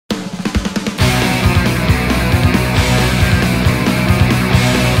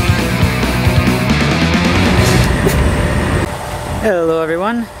Hello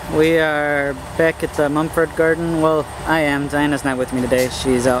everyone, we are back at the Mumford Garden. Well, I am. Diana's not with me today.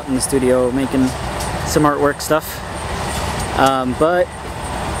 She's out in the studio making some artwork stuff. But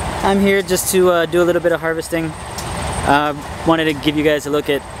I'm here just to do a little bit of harvesting. Wanted to give you guys a look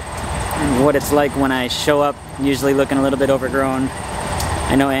at what it's like when I show up, usually looking a little bit overgrown.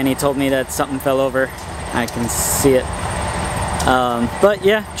 I know Annie told me that something fell over. I can see it. But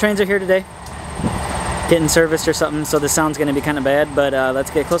yeah, trains are here today. Getting serviced or something, so the sound's going to be kind of bad, but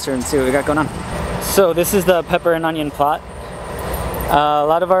let's get closer and see what we got going on. So this is the pepper and onion plot. A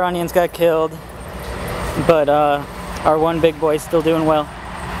lot of our onions got killed, but our one big boy's still doing well.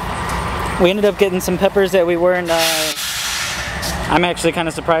 We ended up getting some peppers that we weren't, I'm actually kind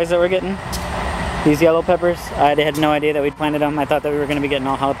of surprised that we're getting these yellow peppers. I had no idea that we'd planted them. I thought that we were going to be getting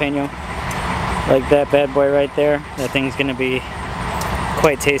all jalapeno, like that bad boy right there. That thing's going to be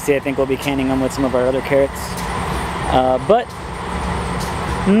quite tasty. I think we'll be canning them with some of our other carrots. But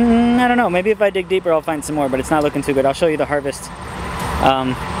I don't know, maybe if I dig deeper I'll find some more, but it's not looking too good. I'll show you the harvest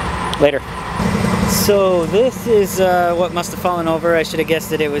later. So this is what must have fallen over. I should have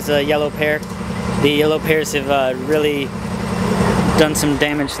guessed that it was a yellow pear. The yellow pears have really done some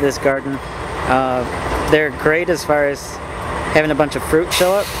damage to this garden. They're great as far as having a bunch of fruit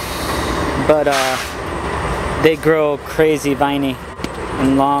show up, but they grow crazy viney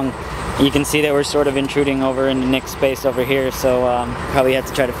and long. You can see that we're sort of intruding over into Nick's space over here, so probably have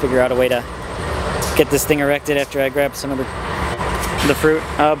to try to figure out a way to get this thing erected after I grab some of the fruit.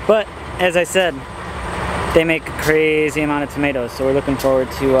 But as I said, they make a crazy amount of tomatoes, so we're looking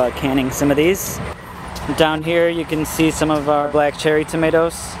forward to canning some of these. Down here you can see some of our black cherry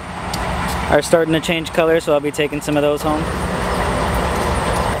tomatoes are starting to change color, so I'll be taking some of those home.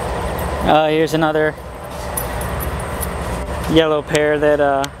 Here's another yellow pear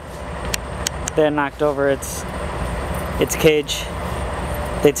that knocked over its cage.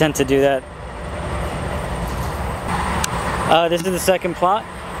 They tend to do that. This is the second plot.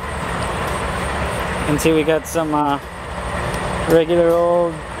 You can see we got some regular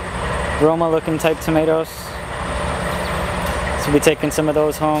old Roma looking type tomatoes. So we'll be taking some of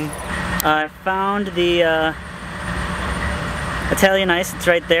those home. I found the Italian ice. It's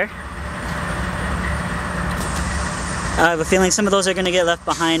right there. I have a feeling some of those are going to get left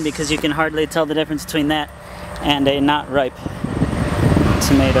behind because you can hardly tell the difference between that and a not ripe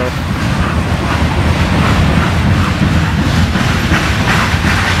tomato.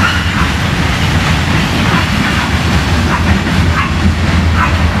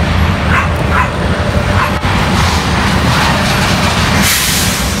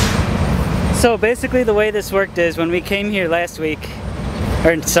 So basically the way this worked is when we came here last week,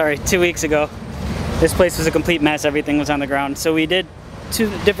 or sorry, 2 weeks ago, this place was a complete mess. Everything was on the ground. So we did two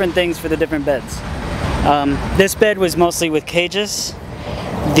different things for the different beds. This bed was mostly with cages.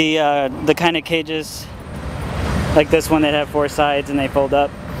 The kind of cages like this one that have 4 sides and they fold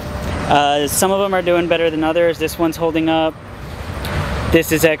up. Some of them are doing better than others. This one's holding up.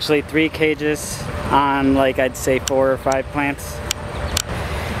 This is actually 3 cages on, like, I'd say 4 or 5 plants.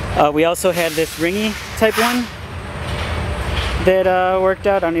 We also had this ringy type one that worked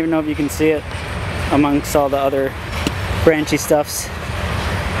out. I don't even know if you can see it amongst all the other branchy stuffs.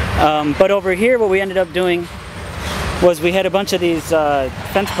 But over here what we ended up doing was we had a bunch of these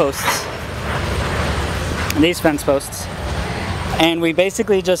fence posts. These fence posts. And we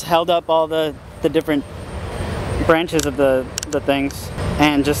basically just held up all the different branches of the things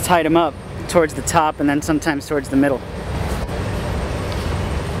and just tied them up towards the top and then sometimes towards the middle.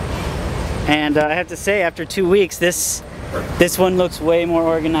 And I have to say, after 2 weeks, this one looks way more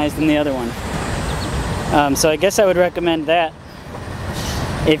organized than the other one. So I guess I would recommend that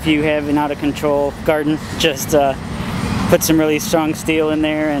if you have an out-of-control garden. Just put some really strong steel in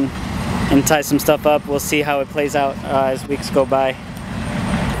there and tie some stuff up. We'll see how it plays out as weeks go by.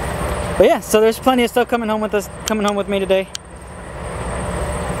 But yeah, so there's plenty of stuff coming home with me today.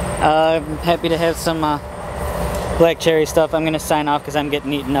 I'm happy to have some black cherry stuff. I'm gonna sign off because I'm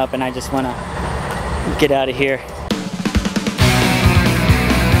getting eaten up and I just want to get out of here.